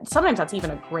sometimes that's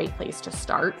even a great place to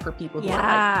start for people who are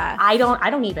like, I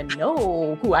don't even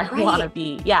know who I want to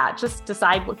be. Yeah. Just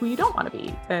decide who you don't want to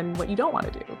be and what you don't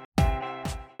want to do.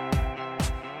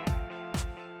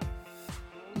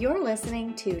 You're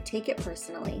listening to Take It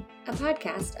Personally, a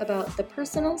podcast about the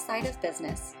personal side of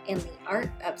business and the art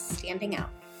of standing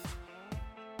out.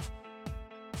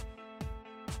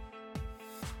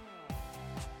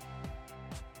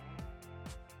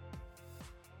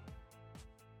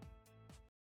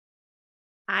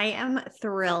 I am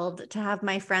thrilled to have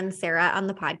my friend Sarah on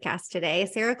the podcast today.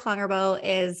 Sarah Klongerbo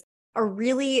is a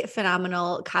really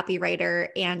phenomenal copywriter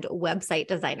and website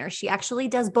designer. She actually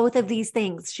does both of these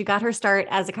things. She got her start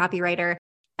as a copywriter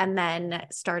and then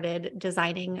started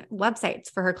designing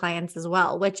websites for her clients as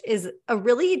well, which is a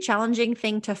really challenging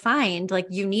thing to find. Like,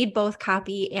 you need both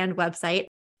copy and website.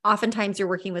 Oftentimes you're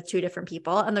working with two different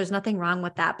people, and there's nothing wrong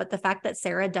with that. But the fact that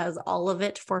Sarah does all of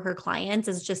it for her clients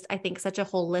is just, I think, such a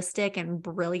holistic and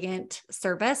brilliant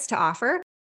service to offer.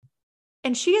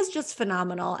 And she is just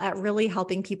phenomenal at really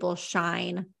helping people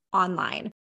shine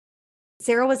online.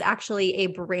 Sarah was actually a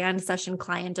brand session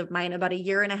client of mine about 1.5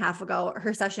 years ago.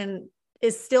 Her session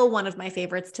is still one of my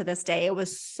favorites to this day. It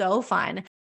was so fun.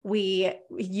 We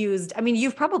used,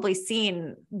 you've probably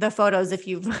seen the photos if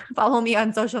you follow me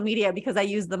on social media, because I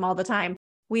use them all the time.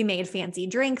 We made fancy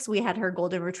drinks. We had her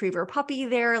golden retriever puppy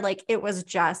there. Like, it was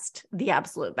just the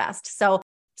absolute best. So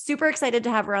super excited to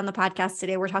have her on the podcast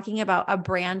today. We're talking about a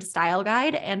brand style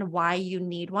guide and why you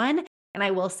need one. And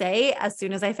I will say, as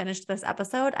soon as I finished this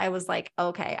episode, I was like,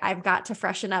 okay, I've got to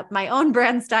freshen up my own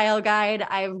brand style guide.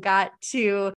 I've got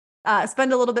to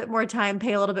spend a little bit more time,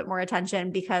 pay a little bit more attention,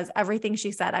 because everything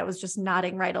she said, I was just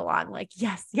nodding right along. Like,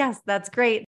 yes, that's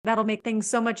great. That'll make things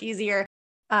so much easier.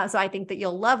 So I think that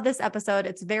you'll love this episode.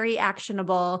 It's very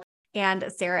actionable,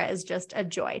 and Sarah is just a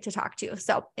joy to talk to.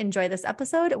 So enjoy this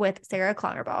episode with Sarah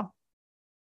Klongerbo.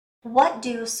 What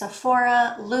do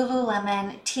Sephora,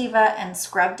 Lululemon, Teva, and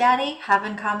Scrub Daddy have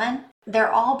in common?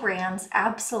 They're all brands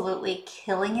absolutely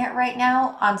killing it right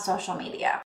now on social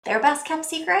media. Their best kept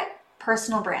secret?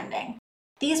 Personal branding.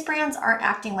 These brands aren't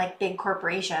acting like big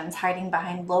corporations hiding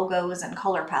behind logos and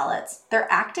color palettes. They're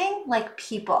acting like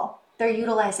people. They're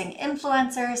utilizing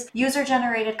influencers,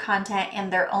 user-generated content,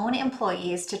 and their own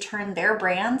employees to turn their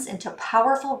brands into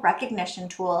powerful recognition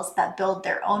tools that build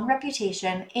their own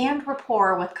reputation and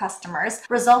rapport with customers,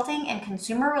 resulting in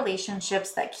consumer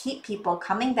relationships that keep people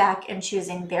coming back and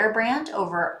choosing their brand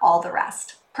over all the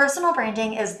rest. Personal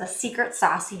branding is the secret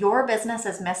sauce your business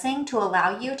is missing to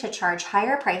allow you to charge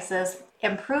higher prices,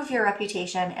 improve your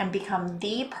reputation, and become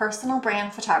the personal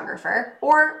brand photographer,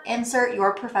 or insert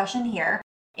your profession here,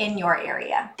 in your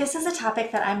area. This is a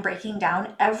topic that I'm breaking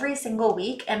down every single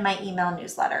week in my email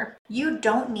newsletter. You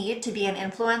don't need to be an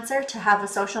influencer to have a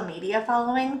social media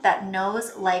following that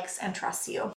knows, likes, and trusts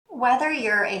you. Whether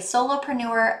you're a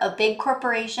solopreneur, a big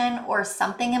corporation, or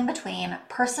something in between,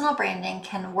 personal branding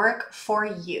can work for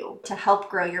you to help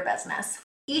grow your business.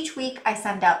 Each week, I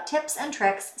send out tips and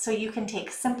tricks so you can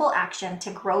take simple action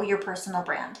to grow your personal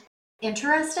brand.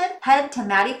 Interested? Head to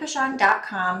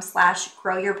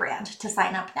maddiepichon.com/growyourbrand to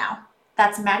sign up now.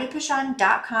 That's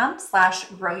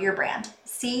maddiepichon.com/growyourbrand.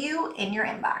 See you in your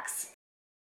inbox.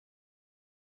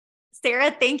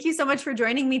 Sarah, thank you so much for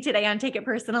joining me today on Take It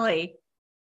Personally.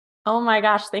 Oh my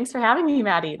gosh. Thanks for having me,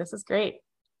 Maddie. This is great.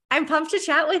 I'm pumped to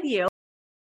chat with you.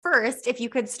 First, if you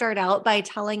could start out by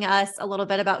telling us a little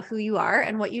bit about who you are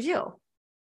and what you do.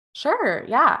 Sure.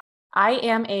 Yeah. I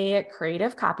am a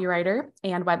creative copywriter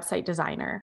and website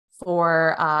designer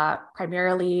for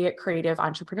primarily creative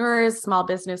entrepreneurs, small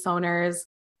business owners,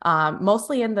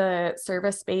 mostly in the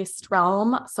service-based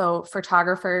realm. So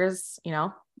photographers,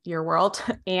 your world,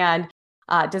 and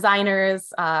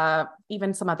designers,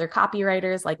 even some other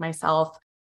copywriters like myself.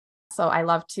 So I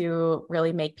love to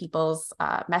really make people's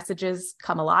messages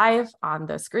come alive on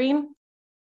the screen,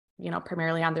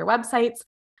 primarily on their websites.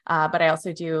 But I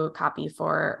also do copy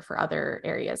for other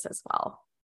areas as well.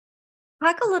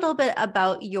 Talk a little bit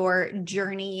about your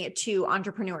journey to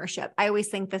entrepreneurship. I always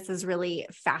think this is really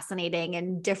fascinating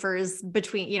and differs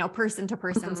between, person to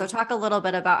person. Mm-hmm. So talk a little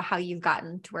bit about how you've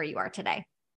gotten to where you are today.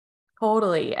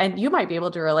 Totally. And you might be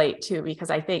able to relate too,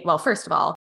 because I think, well, first of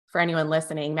all, for anyone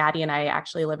listening, Maddie and I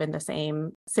actually live in the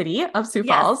same city of Sioux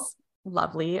Falls,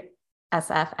 lovely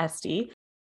SFSD.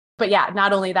 But yeah,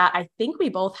 not only that, I think we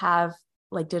both have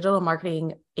like digital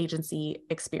marketing agency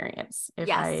experience, if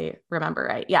I remember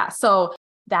right. Yeah. So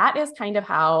that is kind of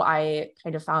how I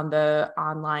kind of found the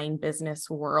online business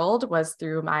world, was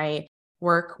through my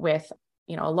work with,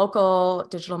 a local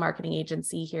digital marketing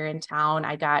agency here in town.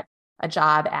 I got a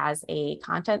job as a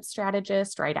content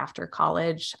strategist right after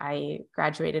college. I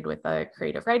graduated with a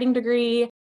creative writing degree.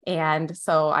 And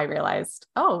so I realized,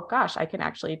 oh gosh, I can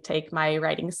actually take my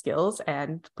writing skills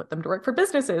and put them to work for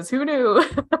businesses. Who knew?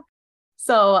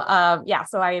 So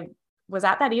I was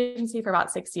at that agency for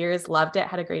about 6 years, loved it,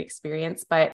 had a great experience,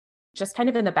 but just kind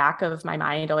of in the back of my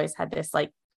mind, always had this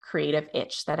like creative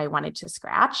itch that I wanted to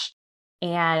scratch.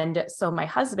 And so my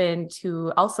husband,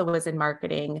 who also was in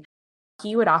marketing,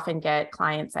 he would often get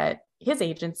clients at his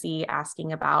agency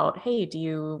asking about, hey, do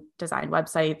you design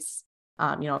websites?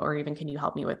 Or even can you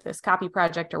help me with this copy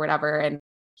project or whatever? And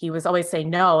he was always saying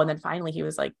no. And then finally he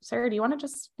was like, Sarah, do you want to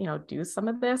just, do some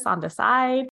of this on the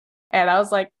side? And I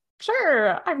was like,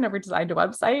 sure, I've never designed a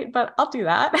website, but I'll do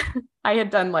that. I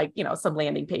had done some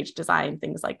landing page design,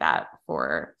 things like that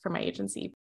for my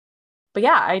agency. But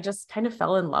yeah, I just kind of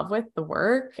fell in love with the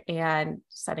work and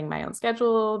setting my own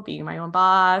schedule, being my own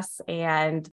boss.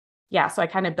 And yeah, so I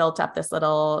kind of built up this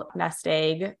little nest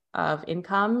egg of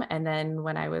income. And then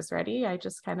when I was ready, I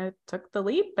just kind of took the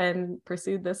leap and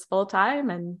pursued this full time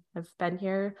and have been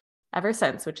here ever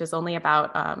since, which is only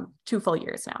about 2 full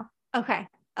years now. Okay.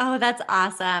 Oh, that's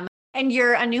awesome. And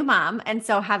you're a new mom. And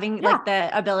so having like the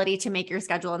ability to make your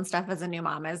schedule and stuff as a new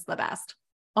mom is the best.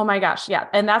 Oh my gosh. Yeah.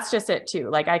 And that's just it too.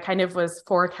 Like I kind of was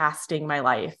forecasting my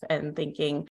life and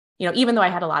thinking, even though I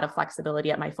had a lot of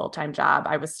flexibility at my full-time job,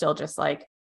 I was still just like,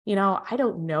 I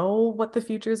don't know what the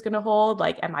future is going to hold.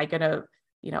 Like, am I going to,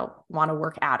 want to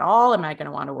work at all? Am I going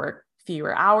to want to work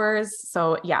fewer hours?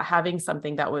 So yeah, having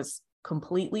something that was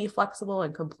completely flexible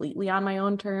and completely on my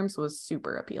own terms was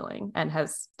super appealing and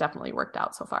has definitely worked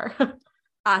out so far.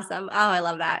 Awesome. Oh, I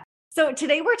love that. So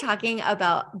today we're talking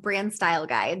about brand style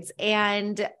guides,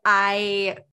 and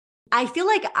I feel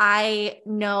like I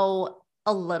know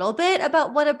a little bit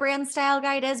about what a brand style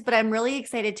guide is, but I'm really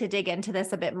excited to dig into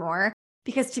this a bit more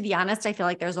because, to be honest, I feel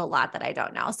like there's a lot that I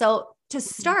don't know. So to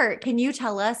start, can you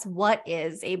tell us what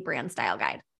is a brand style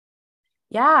guide?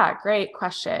 Yeah, great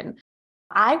question.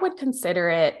 I would consider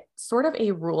it sort of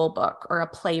a rule book or a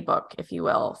playbook, if you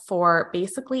will, for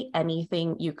basically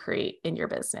anything you create in your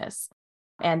business.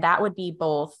 And that would be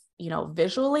both,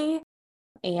 visually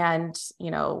and,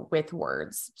 with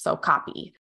words. So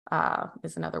copy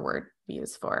is another word we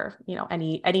use for,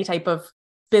 any type of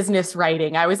business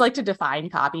writing. I always like to define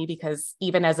copy because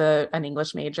even as an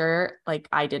English major, like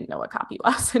I didn't know what copy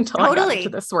was until I got into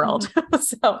this world.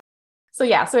 Mm-hmm.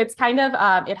 So it's kind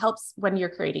of, it helps when you're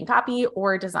creating copy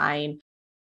or design.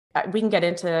 We can get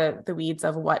into the weeds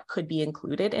of what could be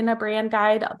included in a brand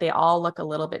guide. They all look a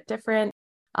little bit different.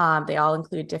 They all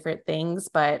include different things,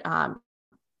 but,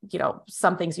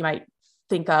 some things you might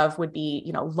think of would be,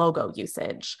 logo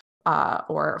usage,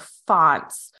 or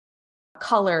fonts,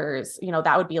 colors,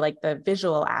 that would be like the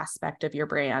visual aspect of your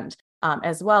brand,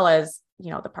 as well as,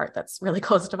 the part that's really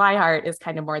close to my heart is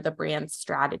kind of more the brand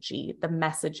strategy, the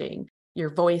messaging, your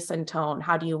voice and tone.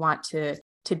 How do you want to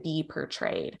be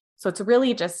portrayed? So it's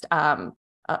really just a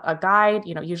guide,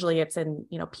 usually it's in,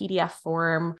 PDF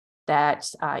form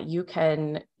that you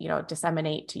can,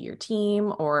 disseminate to your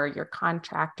team or your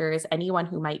contractors, anyone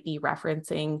who might be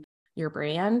referencing your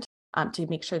brand, to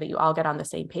make sure that you all get on the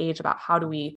same page about how do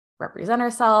we represent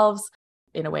ourselves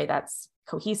in a way that's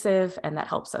cohesive and that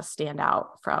helps us stand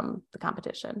out from the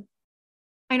competition.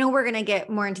 I know we're going to get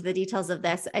more into the details of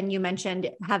this. And you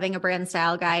mentioned having a brand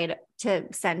style guide to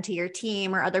send to your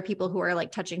team or other people who are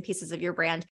like touching pieces of your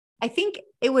brand. I think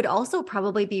it would also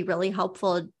probably be really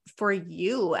helpful for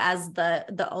you as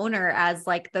the owner, as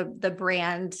like the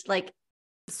brand, like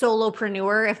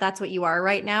solopreneur, if that's what you are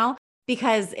right now,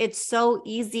 because it's so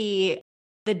easy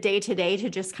the day to day to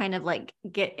just kind of like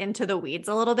get into the weeds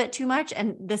a little bit too much.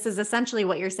 And this is essentially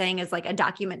what you're saying is like a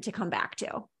document to come back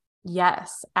to.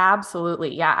 Yes,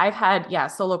 absolutely. Yeah. I've had,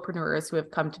 solopreneurs who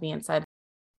have come to me and said,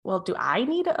 well, do I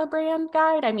need a brand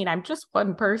guide? I mean, I'm just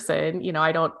one person,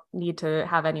 I don't need to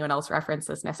have anyone else reference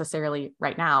this necessarily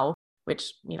right now,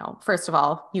 which, first of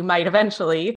all, you might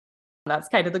eventually. That's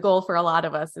kind of the goal for a lot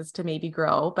of us, is to maybe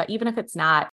grow. But even if it's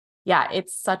not,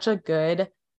 it's such a good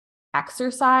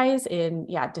exercise in,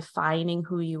 defining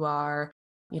who you are,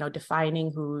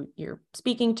 defining who you're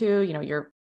speaking to,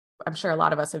 I'm sure a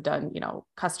lot of us have done,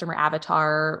 customer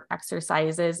avatar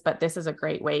exercises, but this is a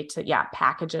great way to,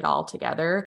 package it all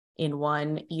together in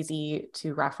one easy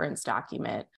to reference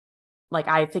document. Like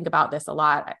I think about this a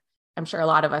lot. I'm sure a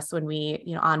lot of us, when we,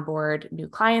 onboard new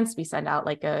clients, we send out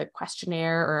like a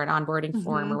questionnaire or an onboarding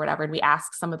form or whatever, and we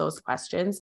ask some of those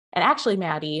questions. And actually,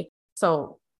 Maddie,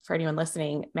 so for anyone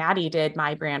listening, Maddie did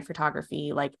my brand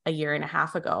photography like a year and a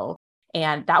half ago.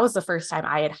 And that was the first time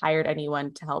I had hired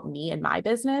anyone to help me in my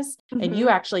business. And you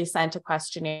actually sent a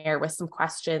questionnaire with some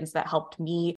questions that helped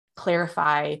me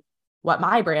clarify what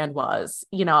my brand was,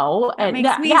 That and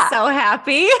makes me so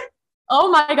happy.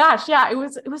 Oh my gosh. Yeah. It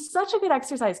was such a good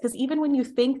exercise, because even when you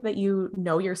think that you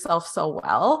know yourself so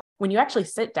well, when you actually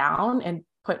sit down and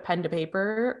put pen to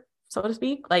paper, so to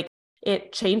speak, like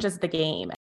it changes the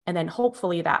game. And then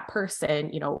hopefully that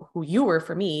person, who you were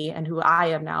for me and who I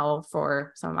am now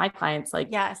for some of my clients, like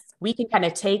Yes. we can kind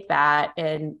of take that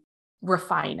and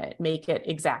refine it, make it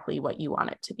exactly what you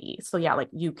want it to be. So yeah, like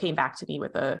you came back to me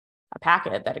with a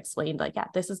packet that explained like, yeah,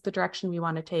 this is the direction we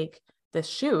want to take this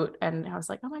shoot. And I was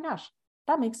like, oh my gosh,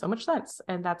 that makes so much sense.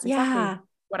 And that's exactly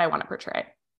what I want to portray.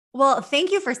 Well,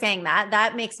 thank you for saying that.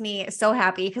 That makes me so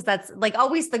happy, because that's like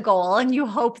always the goal. And you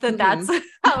hope that that's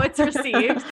how it's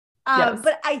received. Yes.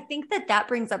 But I think that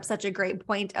brings up such a great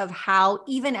point of how,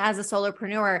 even as a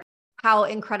solopreneur, how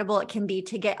incredible it can be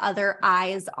to get other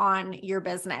eyes on your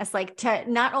business, like to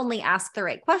not only ask the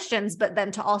right questions, but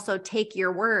then to also take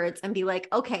your words and be like,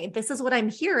 okay, this is what I'm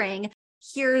hearing.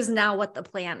 Here's now what the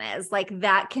plan is. Like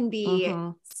that can be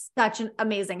such an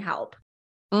amazing help.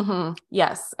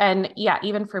 Yes. And yeah,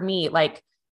 even for me, like,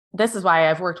 this is why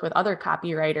I've worked with other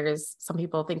copywriters. Some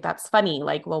people think that's funny.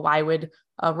 Like, well, why would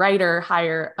a writer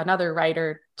hire another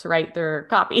writer to write their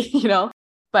copy,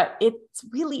 But it's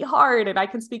really hard. And I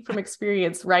can speak from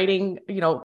experience writing,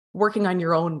 working on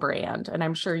your own brand. And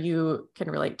I'm sure you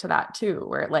can relate to that too,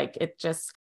 where like it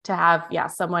just to have,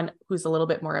 someone who's a little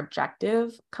bit more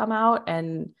objective come out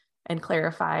and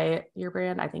clarify your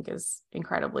brand, I think is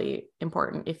incredibly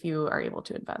important if you are able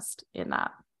to invest in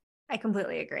that. I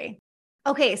completely agree.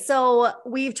 Okay. So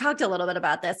we've talked a little bit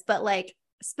about this, but like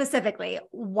specifically,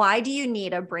 why do you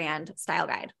need a brand style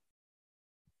guide?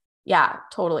 Yeah,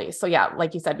 totally. So yeah,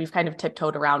 like you said, we've kind of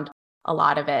tiptoed around a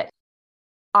lot of it.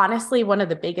 Honestly, one of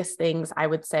the biggest things I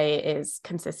would say is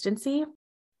consistency.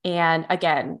 And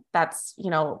again, that's,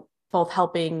 both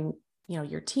helping,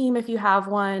 your team if you have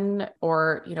one,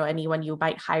 or, anyone you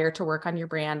might hire to work on your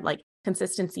brand, like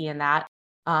consistency in that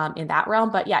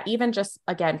realm. But yeah, even just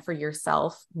again, for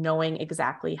yourself, knowing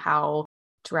exactly how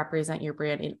to represent your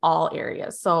brand in all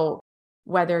areas. So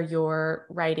whether you're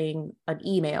writing an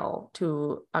email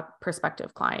to a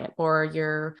prospective client, or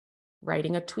you're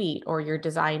writing a tweet, or you're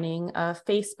designing a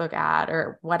Facebook ad,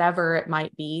 or whatever it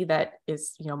might be that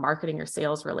is, marketing or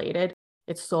sales related,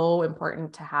 it's so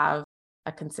important to have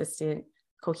a consistent,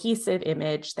 cohesive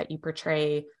image that you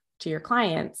portray to your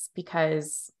clients,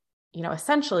 because,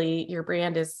 essentially your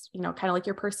brand is, kind of like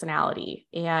your personality.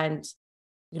 And,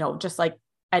 just like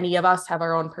any of us have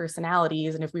our own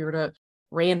personalities. And if we were to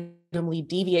randomly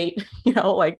deviate,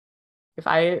 like if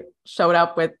I showed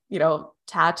up with,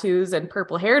 tattoos and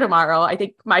purple hair tomorrow, I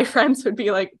think my friends would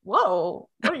be like, whoa,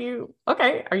 what are you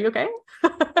okay? Are you okay?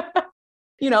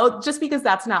 Just because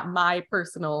that's not my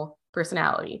personal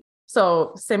personality.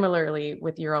 So similarly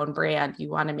with your own brand, you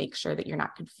want to make sure that you're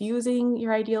not confusing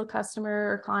your ideal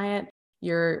customer or client.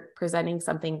 You're presenting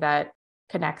something that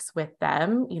connects with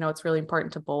them. It's really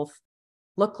important to both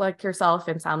look like yourself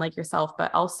and sound like yourself,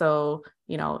 but also,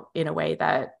 in a way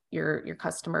that your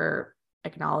customer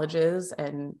acknowledges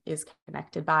and is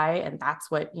connected by. And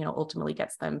that's what, ultimately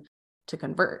gets them to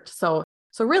convert. So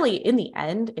really in the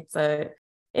end, it's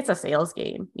a sales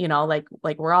game,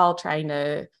 like we're all trying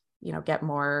to, get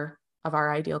more of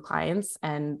our ideal clients.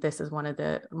 And this is one of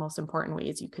the most important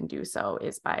ways you can do so,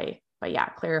 is by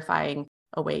clarifying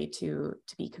a way to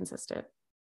be consistent.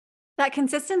 That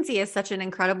consistency is such an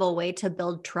incredible way to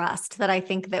build trust that I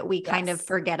think that we kind of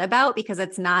forget about, because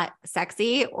it's not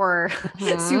sexy or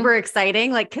super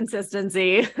exciting, like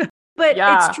consistency, but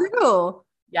it's true.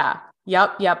 Yeah.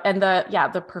 Yep. And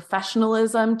the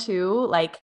professionalism too.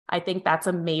 Like, I think that's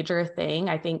a major thing.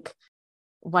 I think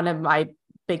one of my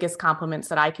biggest compliments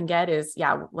that I can get is,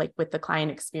 like with the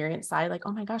client experience side, like,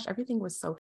 oh my gosh, everything was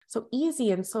so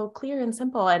easy and so clear and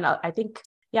simple. And I think,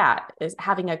 is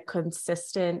having a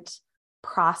consistent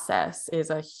process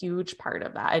is a huge part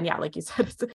of that. And like you said,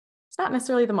 it's not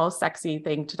necessarily the most sexy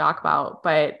thing to talk about,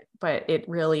 but it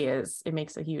really is. It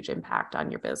makes a huge impact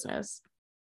on your business.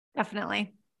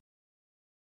 Definitely.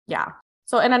 Yeah.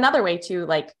 So, and another way too,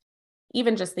 like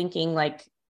even just thinking like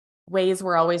ways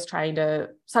we're always trying to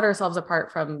set ourselves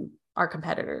apart from our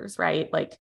competitors, right?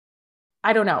 Like,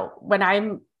 I don't know, when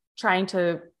I'm trying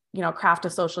to, craft a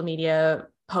social media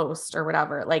post or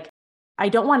whatever, like I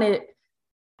don't want to,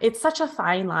 it's such a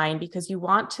fine line, because you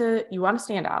want to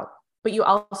stand out, but you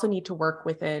also need to work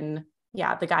within,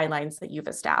 the guidelines that you've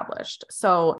established.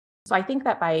 So I think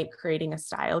that by creating a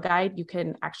style guide, you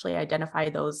can actually identify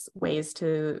those ways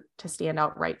to stand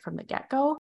out right from the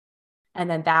get-go. And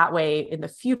then that way in the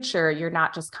future, you're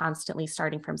not just constantly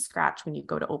starting from scratch when you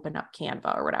go to open up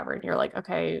Canva or whatever. And you're like,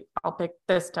 okay, I'll pick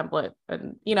this template.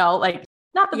 And, like,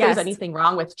 not that there's Yes. anything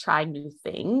wrong with trying new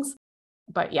things,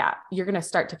 but yeah, you're going to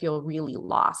start to feel really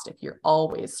lost if you're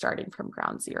always starting from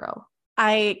ground zero.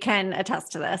 I can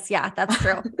attest to this. Yeah, that's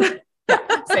true.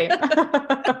 Yeah, same.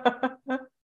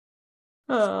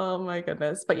 Oh my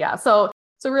goodness. But yeah, so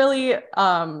really,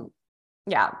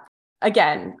 yeah,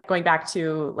 again, going back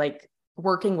to like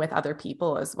working with other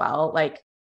people as well. Like,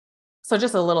 so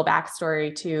just a little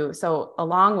backstory too. So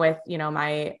along with,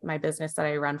 my business that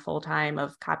I run full time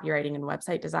of copywriting and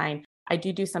website design, I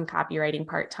do some copywriting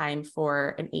part-time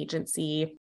for an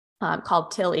agency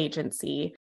called Till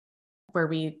Agency, where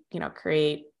we,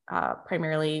 create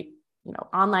primarily,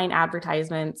 online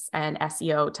advertisements and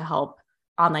SEO to help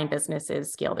online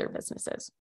businesses scale their businesses.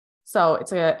 So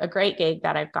it's a great gig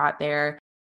that I've got there.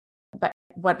 But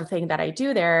one thing that I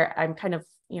do there, I'm kind of,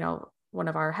 one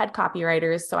of our head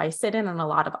copywriters. So I sit in on a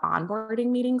lot of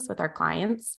onboarding meetings with our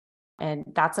clients. And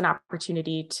that's an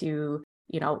opportunity to,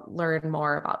 learn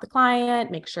more about the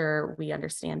client, make sure we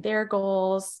understand their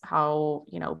goals, how,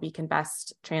 we can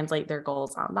best translate their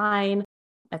goals online,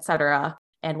 et cetera.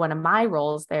 And one of my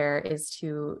roles there is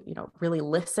to, really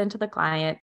listen to the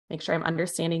client, make sure I'm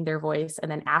understanding their voice, and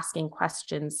then asking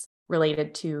questions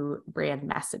related to brand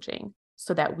messaging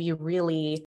so that we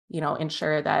really,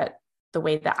 ensure that the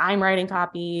way that I'm writing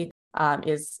copy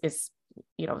is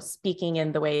speaking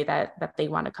in the way that they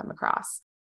want to come across.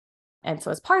 And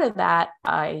so as part of that,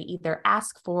 I either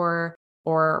ask for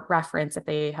or reference, if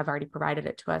they have already provided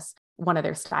it to us, one of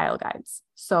their style guides.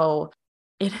 So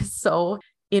it is so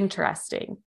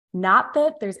interesting. Not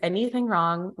that there's anything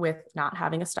wrong with not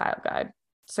having a style guide.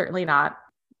 Certainly not.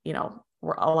 A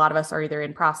lot of us are either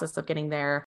in process of getting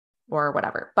there or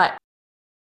whatever. But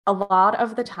a lot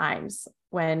of the times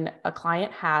when a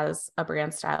client has a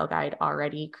brand style guide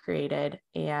already created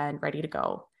and ready to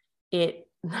go, it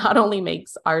not only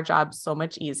makes our job so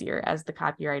much easier as the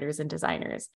copywriters and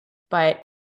designers, but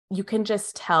you can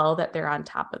just tell that they're on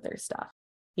top of their stuff,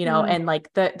 and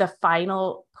like the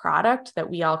final product that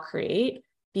we all create,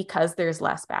 because there's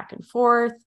less back and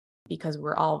forth, because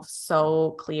we're all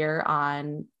so clear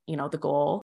on, the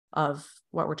goal of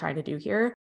what we're trying to do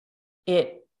here,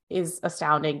 it is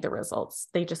astounding, the results.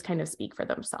 They just kind of speak for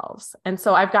themselves. And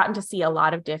so I've gotten to see a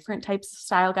lot of different types of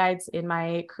style guides in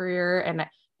my career. And,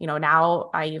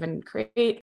 now I even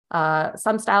create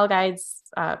some style guides.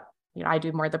 I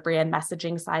do more the brand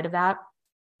messaging side of that.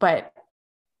 But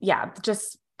yeah,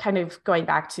 just kind of going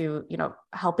back to,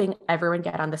 helping everyone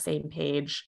get on the same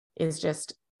page is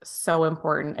just so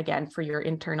important, again, for your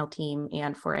internal team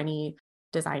and for any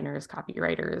designers,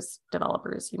 copywriters,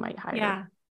 developers you might hire. Yeah.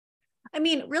 I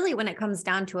mean, really, when it comes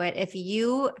down to it, if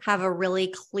you have a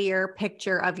really clear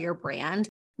picture of your brand,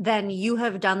 then you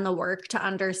have done the work to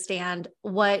understand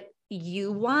what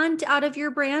you want out of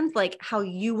your brand, like how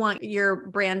you want your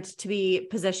brand to be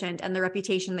positioned and the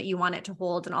reputation that you want it to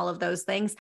hold and all of those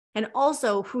things. And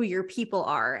also who your people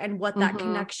are and what that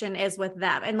connection is with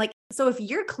them. And like, so if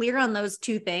you're clear on those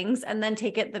two things and then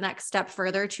take it the next step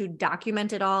further to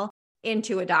document it all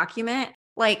into a document,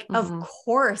 like, of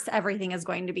course, everything is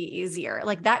going to be easier.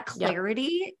 Like that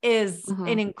clarity is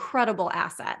an incredible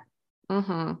asset.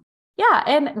 Yeah.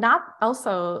 And not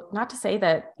to say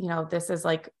that, this is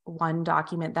like one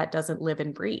document that doesn't live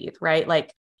and breathe, right?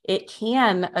 Like it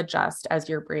can adjust as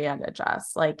your brand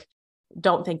adjusts. Like,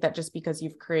 don't think that just because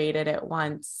you've created it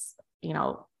once,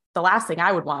 the last thing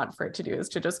I would want for it to do is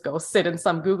to just go sit in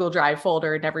some Google Drive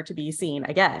folder, never to be seen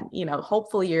again.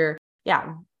 Hopefully you're,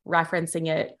 referencing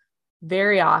it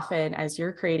very often as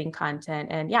you're creating content.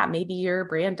 And maybe your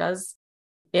brand does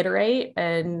iterate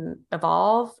and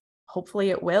evolve. Hopefully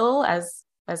it will as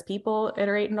people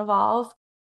iterate and evolve.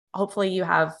 Hopefully you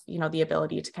have, the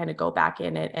ability to kind of go back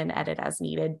in it and edit as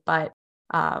needed. But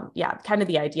kind of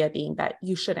the idea being that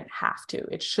you shouldn't have to.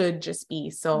 It should just be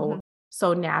so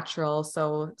natural,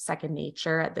 so second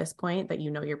nature at this point that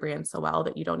your brand so well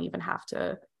that you don't even have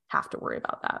to worry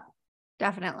about that.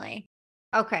 Definitely.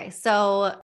 Okay.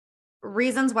 So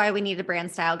reasons why we need a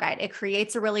brand style guide. It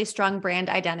creates a really strong brand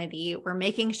identity. We're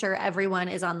making sure everyone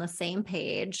is on the same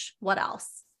page. What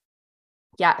else?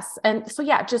 Yes. And so,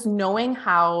 just knowing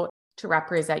how to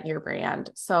represent your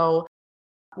brand. So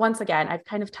once again, I've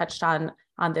kind of touched on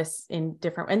this in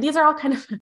different, and these are all kind of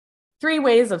three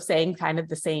ways of saying kind of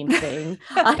the same thing.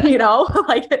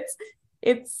 Like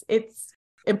it's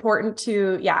important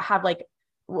to, have like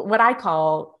what I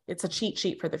call, it's a cheat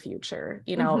sheet for the future,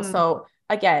 So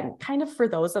again, kind of for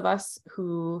those of us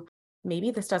who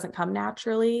maybe this doesn't come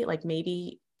naturally, like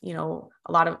maybe, a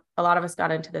lot of us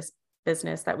got into this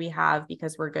business that we have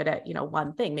because we're good at,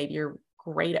 one thing. Maybe you're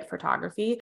great at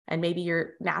photography and maybe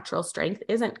your natural strength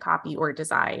isn't copy or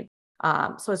design.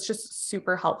 So it's just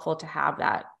super helpful to have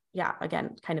that. Yeah.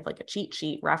 Again, kind of like a cheat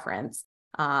sheet reference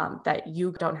that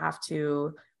you don't have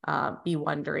to be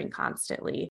wondering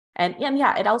constantly. And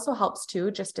yeah, it also helps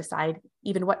to just decide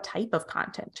even what type of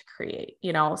content to create,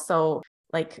 so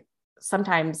like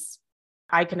sometimes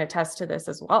I can attest to this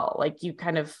as well. Like you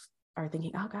kind of are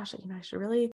thinking, oh gosh, I should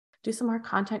really do some more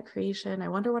content creation. I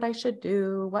wonder what I should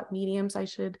do, what mediums I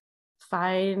should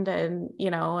find and,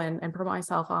 and promote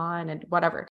myself on and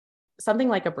whatever. Something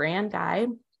like a brand guide,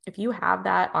 if you have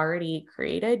that already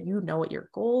created, what your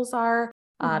goals are,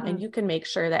 and you can make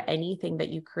sure that anything that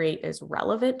you create is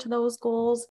relevant to those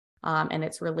goals, and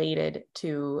it's related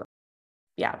to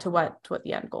what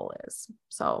the end goal is.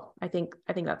 So I think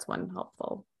that's one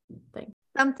helpful thing.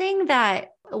 Something that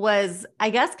was, I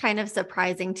guess, kind of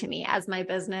surprising to me as my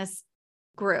business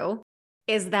grew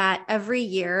is that every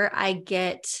year I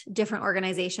get different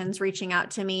organizations reaching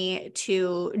out to me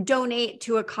to donate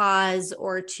to a cause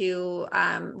or to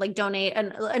like donate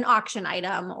an auction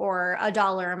item or a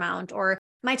dollar amount or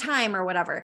my time or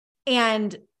whatever.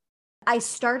 And I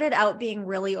started out being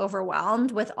really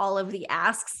overwhelmed with all of the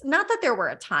asks. Not that there were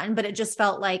a ton, but it just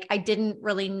felt like I didn't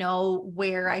really know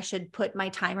where I should put my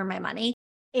time or my money.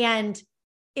 And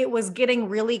it was getting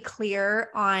really clear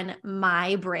on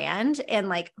my brand and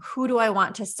like, who do I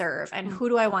want to serve and who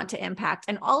do I want to impact?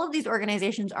 And all of these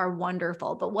organizations are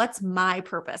wonderful, but what's my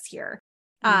purpose here?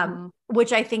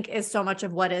 Which I think is so much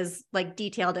of what is like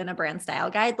detailed in a brand style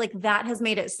guide. Like that has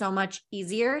made it so much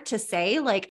easier to say,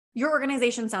 like, your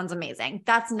organization sounds amazing.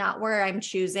 That's not where I'm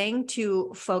choosing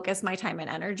to focus my time and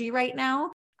energy right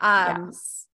now.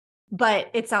 Yes. But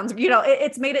it sounds,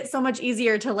 it's made it so much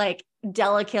easier to like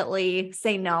delicately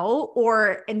say no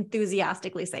or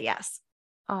enthusiastically say yes.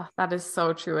 Oh, that is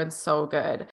so true and so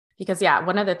good. Because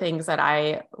one of the things that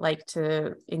I like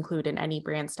to include in any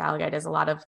brand style guide is a lot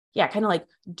of, kind of like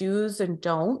do's and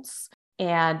don'ts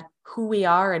and who we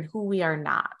are and who we are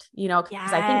not, because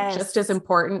I think just as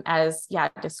important as,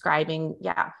 describing,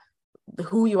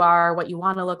 who you are, what you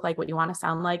want to look like, what you want to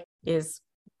sound like is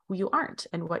who you aren't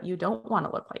and what you don't want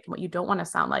to look like and what you don't want to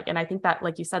sound like. And I think that,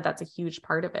 like you said, that's a huge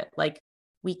part of it. Like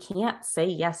we can't say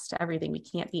yes to everything. We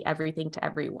can't be everything to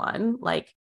everyone.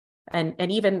 Like, and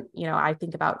even, I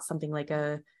think about something like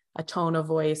a tone of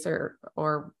voice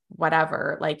or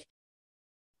whatever, like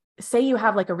say you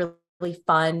have like a really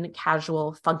fun,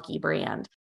 casual, funky brand.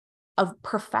 A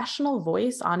professional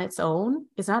voice on its own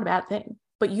is not a bad thing,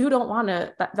 but you don't want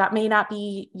to, that may not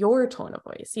be your tone of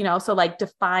voice, so like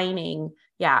defining,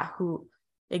 who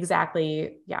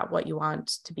exactly, what you want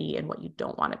to be and what you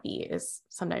don't want to be is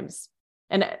sometimes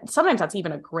that's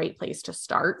even a great place to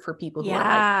start for people who are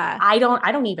like, I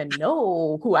don't even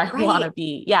know who I want to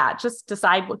be. Just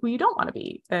decide who you don't want to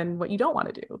be and what you don't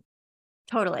want to do.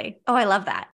 Totally. Oh, I love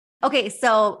that. Okay.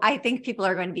 So I think people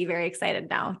are going to be very excited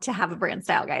now to have a brand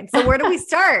style guide. So where do we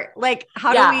start? Like,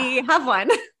 how do we have one?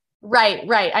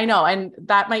 Right. I know. And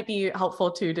that might be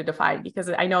helpful too to define, because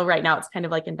I know right now it's kind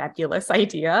of like a nebulous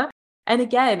idea. And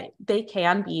again, they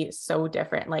can be so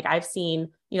different. Like I've seen,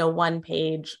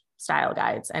 1-page style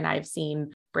guides and I've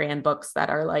seen brand books that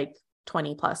are like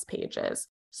 20 plus pages.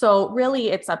 So really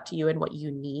it's up to you and what you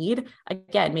need.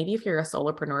 Again, maybe if you're a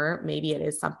solopreneur, maybe it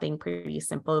is something pretty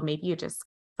simple. Maybe you just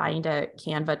find a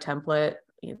Canva template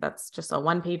that's just a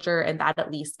 1-pager and that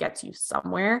at least gets you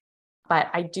somewhere. But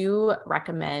I do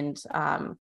recommend,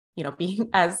 being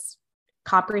as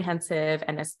comprehensive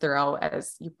and as thorough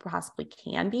as you possibly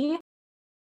can be.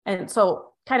 And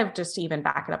so kind of just to even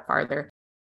back it up farther,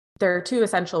 there are 2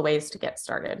 essential ways to get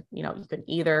started. You can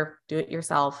either do it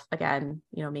yourself, again,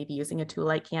 maybe using a tool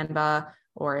like Canva,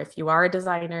 or if you are a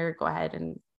designer, go ahead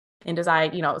and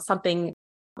design, something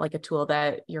like a tool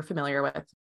that you're familiar with,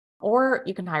 or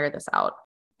you can hire this out.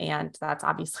 And that's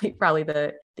obviously probably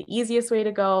the easiest way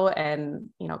to go. And,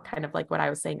 kind of like what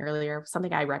I was saying earlier,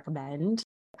 something I recommend.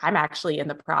 I'm actually in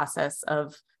the process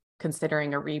of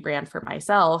considering a rebrand for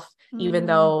myself, even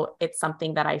though it's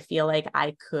something that I feel like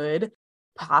I could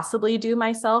possibly do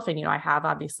myself. And, I have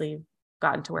obviously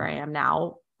gotten to where I am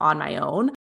now on my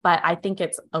own, but I think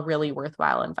it's a really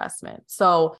worthwhile investment.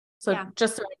 So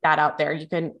just throwing that out there, you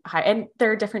can hire, and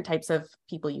there are different types of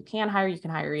people you can hire. You can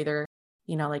hire either,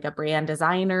 like a brand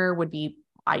designer would be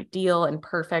ideal and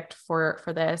perfect for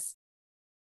this.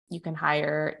 You can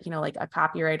hire, like a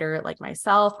copywriter like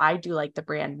myself. I do like the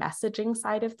brand messaging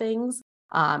side of things.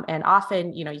 And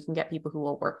often, you can get people who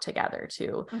will work together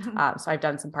too. So I've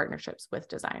done some partnerships with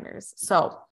designers.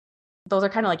 So those are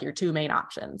kind of like your 2 main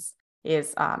options.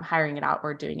 is hiring it out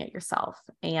or doing it yourself.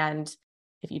 And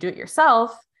if you do it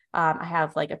yourself, I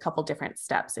have like a couple different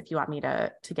steps if you want me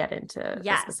to get into.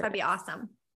 Yes, that'd be awesome.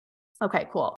 Okay,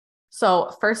 cool.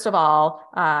 So first of all,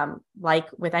 like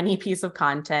with any piece of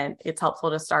content, it's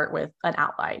helpful to start with an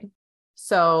outline.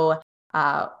 So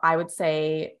I would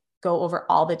say go over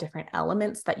all the different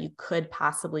elements that you could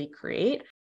possibly create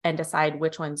and decide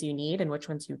which ones you need and which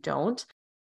ones you don't.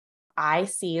 I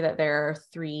see that there are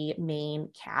three main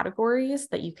categories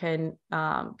that you can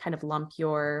kind of lump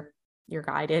your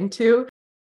guide into.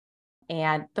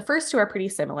 And the first two are pretty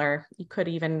similar. You could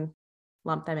even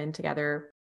lump them in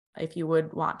together if you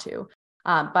would want to.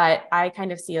 But I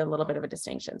kind of see a little bit of a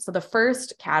distinction. So the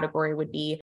first category would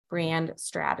be brand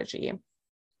strategy.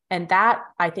 And that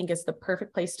I think is the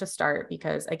perfect place to start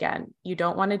because again, you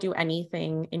don't want to do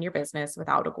anything in your business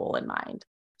without a goal in mind.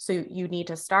 So you need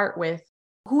to start with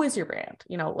who is your brand?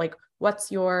 Like what's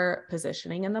your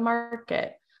positioning in the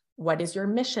market? What is your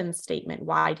mission statement?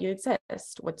 Why do you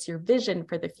exist? What's your vision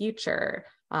for the future?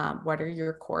 What are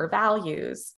your core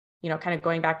values? Kind of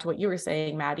going back to what you were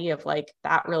saying, Maddie, of like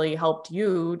that really helped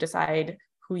you decide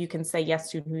who you can say yes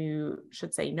to and who you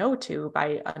should say no to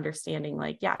by understanding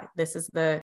like, yeah, this is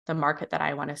the market that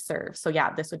I want to serve. So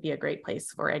yeah, this would be a great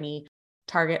place for any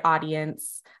target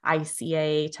audience,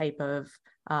 ICA type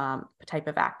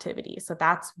of activity. So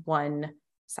that's one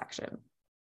section.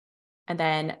 And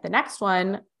then the next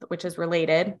one, which is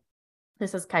related,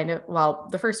 this is kind of, well,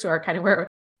 the first two are kind of where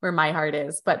my heart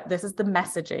is, but this is the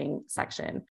messaging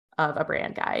section of a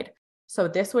brand guide. So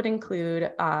this would include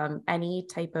any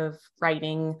type of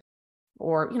writing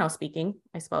or, speaking,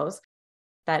 I suppose,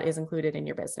 that is included in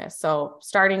your business. So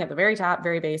starting at the very top,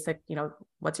 very basic,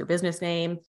 what's your business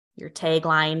name, your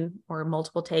tagline or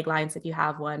multiple taglines if you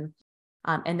have one.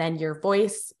 And then your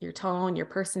voice, your tone, your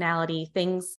personality,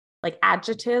 things like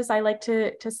adjectives I like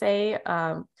to say,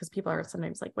 because people are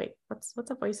sometimes like, wait, what's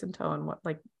a voice and tone?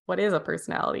 What is a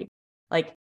personality?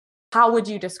 Like, how would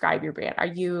you describe your brand? Are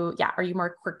you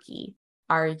more quirky?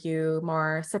 Are you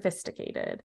more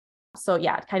sophisticated? So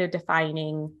yeah, kind of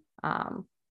defining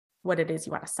what it is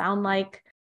you want to sound like.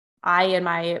 In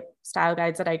my style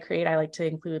guides that I create, I like to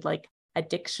include like a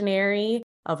dictionary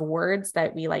of words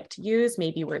that we like to use,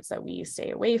 maybe words that we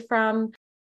stay away from,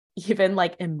 even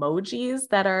like emojis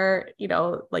that are,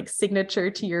 like signature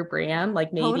to your brand.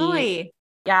 Like maybe, totally.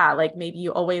 Yeah, like maybe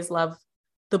you always love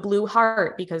the blue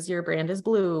heart because your brand is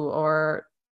blue, or,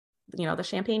 the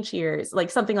champagne cheers, like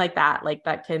something like that. Like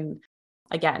that can,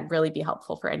 again, really be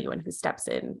helpful for anyone who steps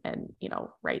in and,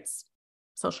 writes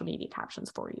social media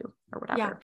captions for you or whatever.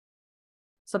 Yeah.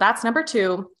 So that's number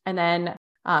two. And then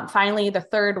finally, the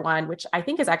third one, which I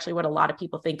think is actually what a lot of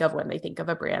people think of when they think of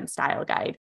a brand style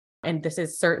guide. And this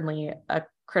is certainly a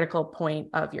critical point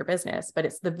of your business, but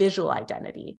it's the visual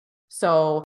identity.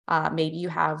 So maybe you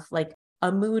have like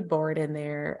a mood board in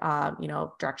there,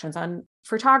 directions on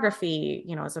photography.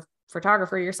 As a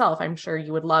photographer yourself, I'm sure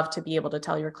you would love to be able to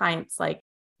tell your clients like,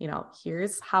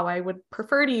 here's how I would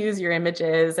prefer to use your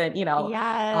images. And,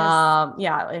 yes.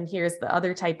 And here's the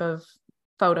other type of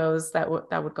photos that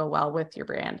would go well with your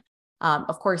brand.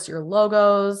 Of course, your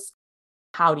logos,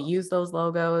 how to use those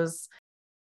logos,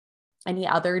 any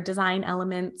other design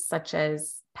elements such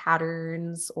as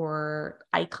patterns or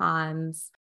icons,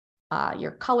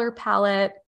 your color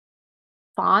palette,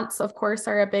 fonts, of course,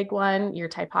 are a big one, your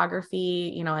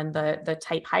typography, and the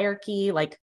type hierarchy,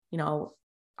 like,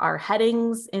 our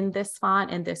headings in this font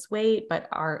and this weight, but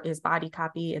is body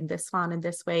copy in this font and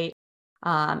this weight.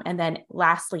 And then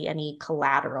lastly, any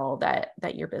collateral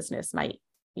that your business might,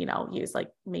 use, like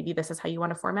maybe this is how you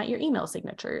want to format your email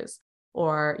signatures,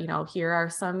 or, here are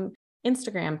some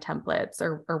Instagram templates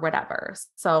or whatever.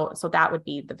 So that would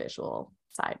be the visual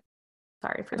side.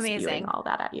 Sorry for spewing all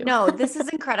that at you. No, this is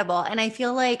incredible. And I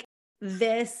feel like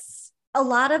a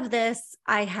lot of this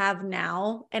I have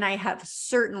now, and I have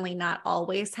certainly not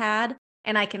always had.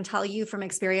 And I can tell you from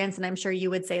experience, and I'm sure you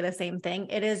would say the same thing,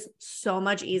 it is so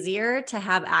much easier to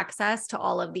have access to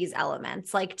all of these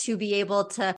elements, like to be able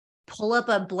to pull up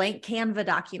a blank Canva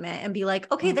document and be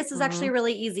like, okay, this is actually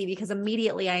really easy because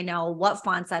immediately I know what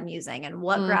fonts I'm using and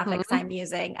what graphics I'm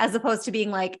using, as opposed to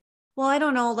being like, well, I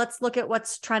don't know, let's look at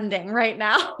what's trending right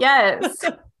now. Yes.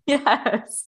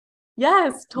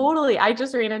 Yes, totally. I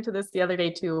just ran into this the other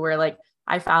day too, where like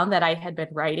I found that I had been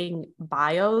writing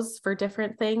bios for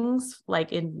different things,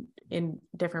 like in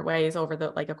different ways over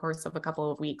the a course of a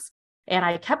couple of weeks. And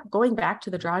I kept going back to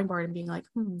the drawing board and being like,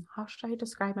 how should I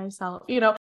describe myself? And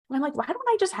I'm like, why don't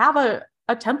I just have a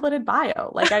templated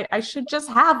bio? Like I should just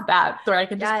have that where I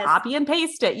can just copy and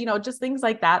paste it, just things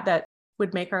like that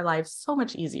would make our lives so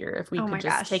much easier if we could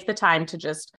just take the time to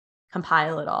just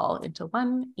compile it all into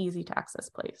one easy to access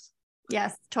place.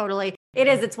 Yes, totally. It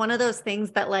is. It's one of those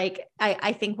things that like,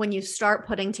 I think when you start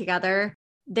putting together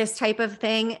this type of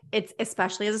thing, it's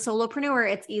especially as a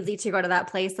solopreneur, it's easy to go to that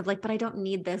place of like, but I don't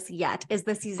need this yet. Is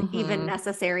this even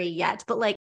necessary yet? But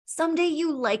like someday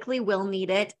you likely will need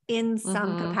it in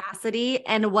some capacity.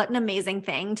 And what an amazing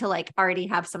thing to like already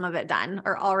have some of it done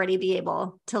or already be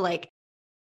able to like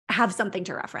have something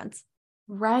to reference.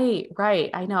 Right,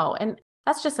 right. I know. And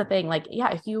that's just the thing. Like,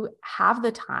 yeah, if you have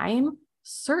the time,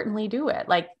 certainly do it.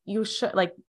 Like you should,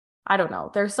 like, I don't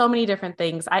know. There's so many different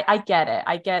things. I get it.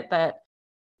 I get that,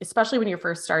 especially when you're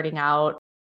first starting out,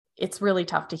 it's really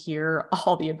tough to hear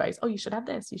all the advice. Oh, you should have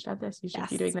this. You should have this. You should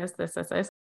be doing this, this, this, this.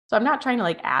 So I'm not trying to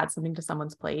like add something to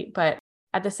someone's plate, but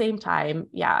at the same time,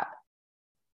 yeah,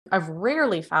 I've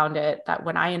rarely found it that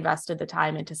when I invested the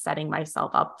time into setting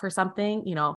myself up for something,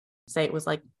 you know, say it was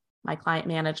like my client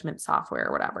management software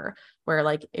or whatever, where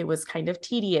like it was kind of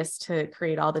tedious to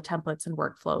create all the templates and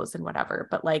workflows and whatever,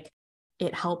 but like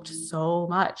it helped so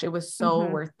much. It was so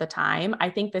worth the time. I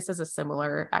think this is a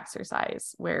similar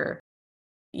exercise where,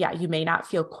 yeah, you may not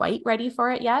feel quite ready for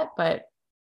it yet, but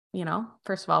you know,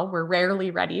 first of all, we're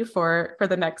rarely ready for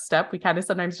the next step. We kind of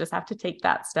sometimes just have to take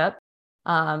that step.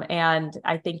 And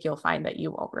I think you'll find that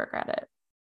you won't regret it.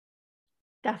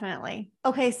 Definitely.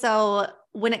 Okay. So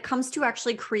when it comes to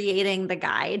actually creating the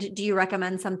guide, do you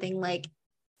recommend something like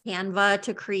Canva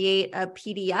to create a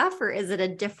PDF, or is it a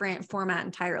different format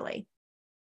entirely?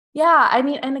 Yeah, I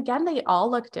mean, and again, they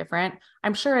all look different.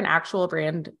 I'm sure an actual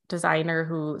brand designer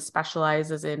who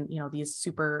specializes in, you know, these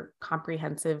super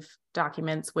comprehensive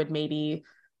documents would maybe,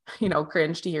 you know,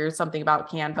 cringe to hear something about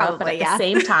Canva. Probably, but at the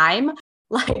same time,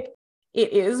 like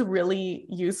it is really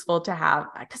useful to have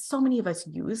because so many of us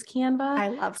use Canva. I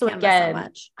love so Canva again, so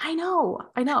much. I know.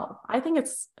 I think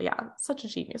it's, yeah, such a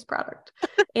genius product.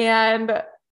 And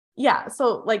yeah,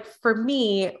 so like for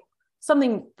me,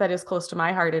 something that is close to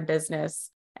my heart in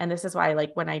business, and this is why,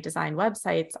 like, when I design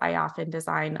websites, I often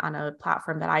design on a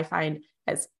platform that I find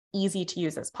as easy to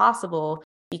use as possible,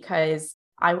 because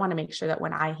I want to make sure that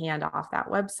when I hand off that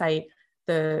website,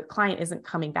 the client isn't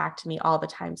coming back to me all the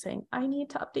time saying, I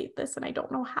need to update this and I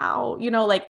don't know how, you know,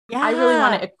 like I really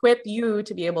want to equip you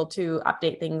to be able to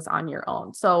update things on your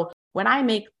own. So when I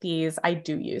make these, I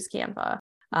do use Canva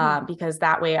because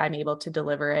that way I'm able to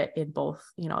deliver it in both,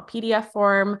 you know, a PDF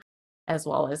form, as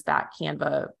well as that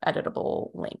Canva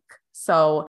editable link.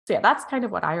 So yeah, that's kind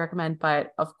of what I recommend.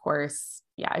 But of course,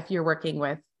 yeah, if you're working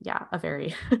with, yeah, a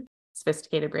very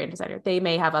sophisticated brand designer, they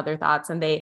may have other thoughts, and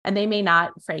they may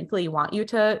not, frankly, want you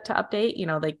to update, you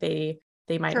know, like they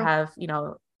might have, you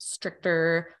know,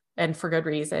 stricter, and for good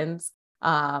reasons. You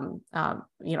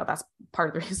know, that's part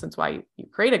of the reasons why you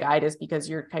create a guide, is because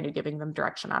you're kind of giving them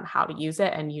direction on how to use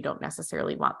it, and you don't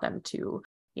necessarily want them to,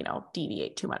 you know,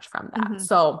 deviate too much from that.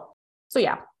 So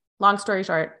yeah, long story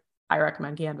short, I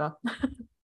recommend Canva.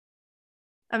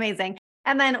 Amazing.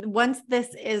 And then once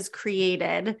this is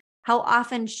created, how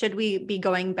often should we be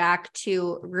going back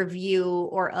to review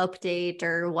or update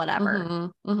or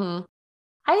whatever?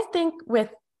 I think with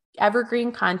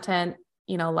evergreen content,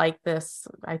 you know, like this,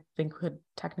 I think could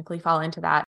technically fall into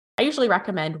that. I usually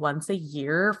recommend once a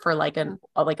year for like a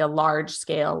large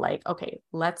scale, like, okay,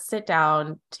 let's sit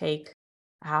down, take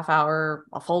a half hour,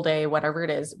 a full day, whatever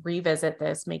it is, revisit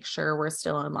this, make sure we're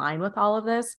still in line with all of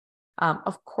this.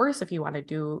 Of course, if you want to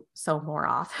do so more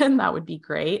often, that would be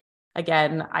great.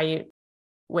 Again, I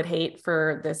would hate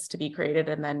for this to be created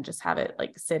and then just have it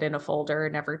like sit in a folder,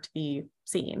 never to be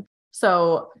seen.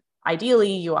 So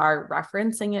ideally, you are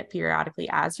referencing it periodically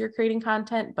as you're creating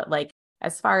content, but like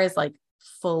as far as like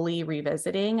fully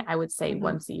revisiting, I would say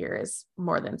once a year is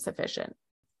more than sufficient,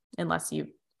 unless you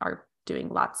are doing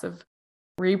lots of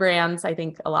rebrands. I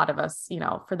think a lot of us, you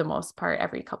know, for the most part,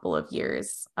 every couple of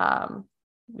years,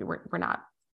 we're not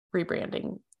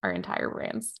rebranding our entire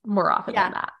brands more often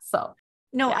than that. So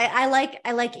no, yeah. I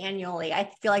like annually.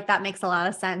 I feel like that makes a lot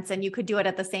of sense. And you could do it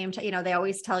at the same time. You know, they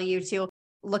always tell you to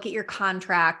look at your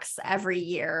contracts every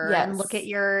year and look at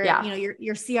your, you know,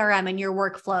 your CRM and your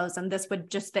workflows. And this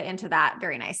would just fit into that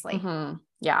very nicely.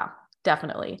 Yeah,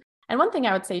 definitely. And one thing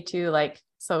I would say too, like,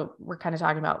 so we're kind of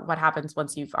talking about what happens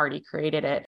once you've already created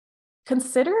it.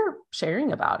 Consider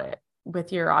sharing about it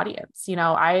with your audience. You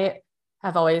know, I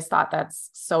have always thought that's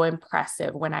so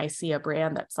impressive when I see a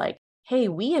brand that's like, hey,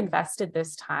 we invested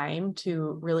this time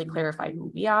to really clarify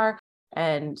who we are.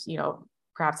 And, you know,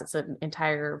 perhaps it's an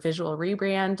entire visual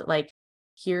rebrand. Like,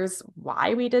 here's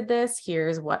why we did this.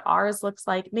 Here's what ours looks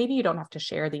like. Maybe you don't have to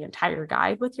share the entire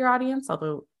guide with your audience,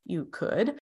 although you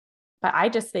could. But I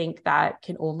just think that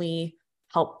can only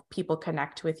help people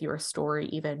connect with your story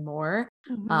even more.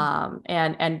 Mm-hmm.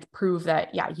 And prove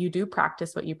that, yeah, you do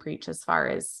practice what you preach as far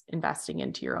as investing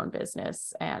into your own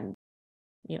business. And,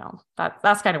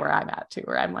 that's kind of where I'm at too,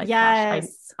 where I'm like, gosh,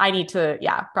 Yes. I need to,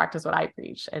 practice what I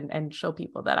preach and show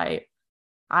people that I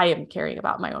am caring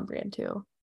about my own brand too.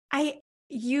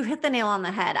 You hit the nail on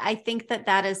the head. I think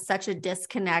that is such a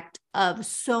disconnect of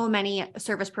so many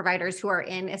service providers who are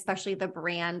in, especially the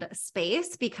brand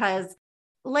space, because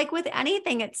like with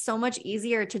anything, it's so much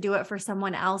easier to do it for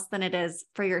someone else than it is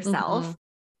for yourself.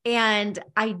 Mm-hmm. And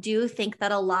I do think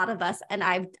that a lot of us, and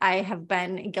I have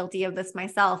been guilty of this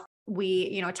myself,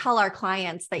 we, tell our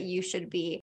clients that you should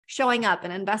be showing up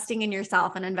and investing in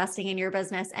yourself and investing in your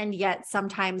business. And yet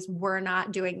sometimes we're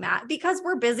not doing that because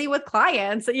we're busy with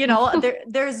clients,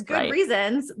 there's good Right.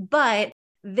 reasons, but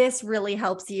this really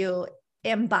helps you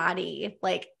embody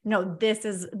like, no, this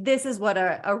is what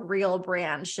a real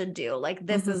brand should do. Like,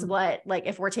 this is what, like,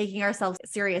 if we're taking ourselves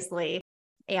seriously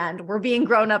and we're being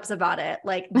grown-ups about it,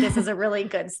 like this is a really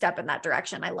good step in that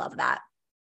direction. I love that.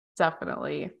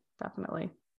 Definitely.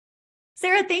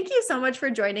 Sarah, thank you so much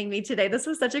for joining me today. This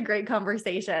was such a great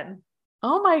conversation.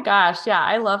 Oh my gosh. Yeah.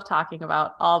 I love talking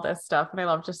about all this stuff, and I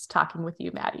love just talking with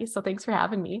you, Maddie. So thanks for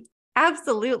having me.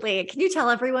 Absolutely. Can you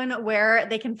tell everyone where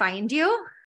they can find you?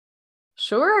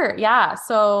 Sure. Yeah.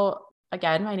 So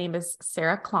again, my name is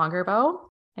Sarah Klongerbo,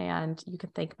 and you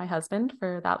can thank my husband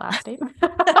for that last name.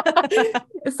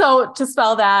 So to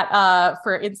spell that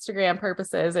for Instagram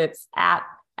purposes, it's at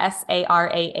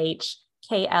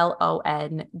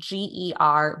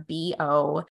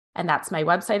SarahKlongerbo. And that's my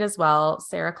website as well,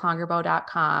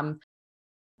 sarahklongerbo.com.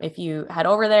 If you head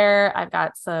over there, I've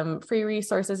got some free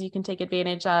resources you can take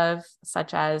advantage of,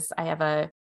 such as I have a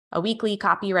weekly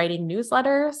copywriting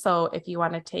newsletter. So if you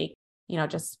want to take,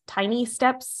 just tiny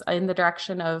steps in the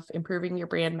direction of improving your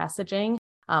brand messaging,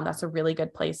 that's a really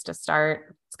good place to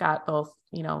start. It's got both,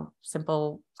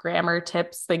 simple grammar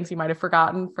tips, things you might have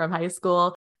forgotten from high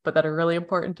school, but that are really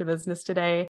important to business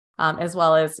today, as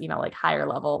well as, like higher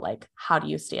level, like how do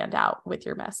you stand out with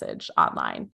your message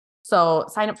online? So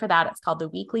sign up for that. It's called the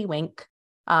Weekly Wink.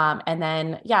 And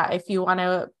then, if you want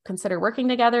to consider working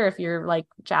together, if you're like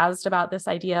jazzed about this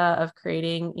idea of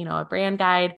creating, a brand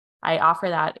guide, I offer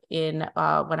that in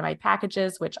one of my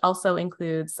packages, which also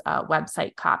includes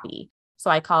website copy.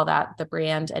 So I call that the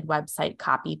brand and website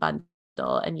copy bundle,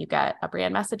 and you get a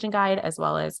brand messaging guide as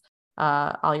well as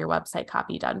all your website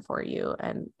copy done for you,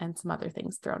 and some other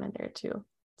things thrown in there too.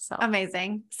 So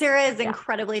amazing. Sarah is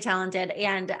incredibly talented.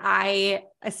 And I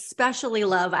especially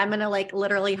love, I'm going to like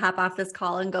literally hop off this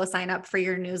call and go sign up for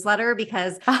your newsletter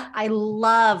because I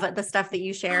love the stuff that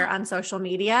you share on social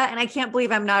media. And I can't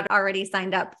believe I'm not already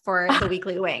signed up for the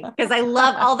Weekly Wink because I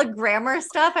love all the grammar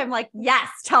stuff. I'm like, yes,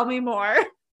 tell me more.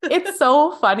 It's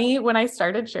so funny when I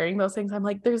started sharing those things. I'm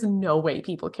like, there's no way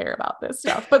people care about this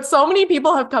stuff. But so many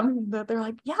people have come to me that they're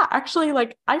like, yeah, actually,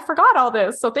 like I forgot all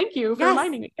this. So thank you for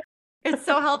reminding me. It's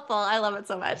so helpful. I love it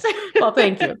so much. Well,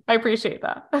 thank you. I appreciate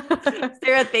that.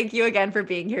 Sarah, thank you again for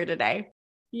being here today.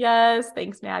 Yes.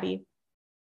 Thanks, Maddie.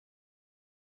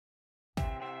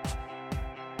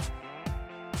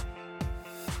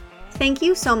 Thank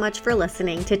you so much for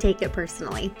listening to Take It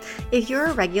Personally. If you're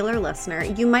a regular listener,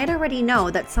 you might already know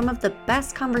that some of the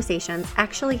best conversations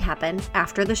actually happen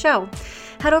after the show.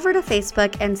 Head over to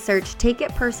Facebook and search Take It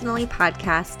Personally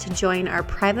Podcast to join our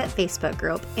private Facebook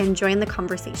group and join the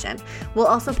conversation. We'll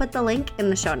also put the link in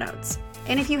the show notes.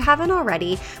 And if you haven't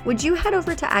already, would you head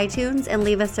over to iTunes and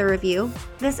leave us a review?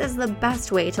 This is the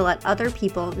best way to let other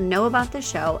people know about the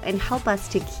show and help us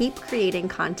to keep creating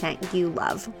content you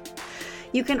love.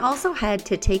 You can also head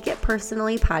to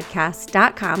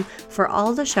takeitpersonallypodcast.com for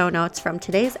all the show notes from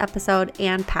today's episode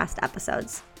and past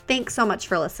episodes. Thanks so much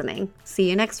for listening. See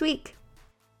you next week.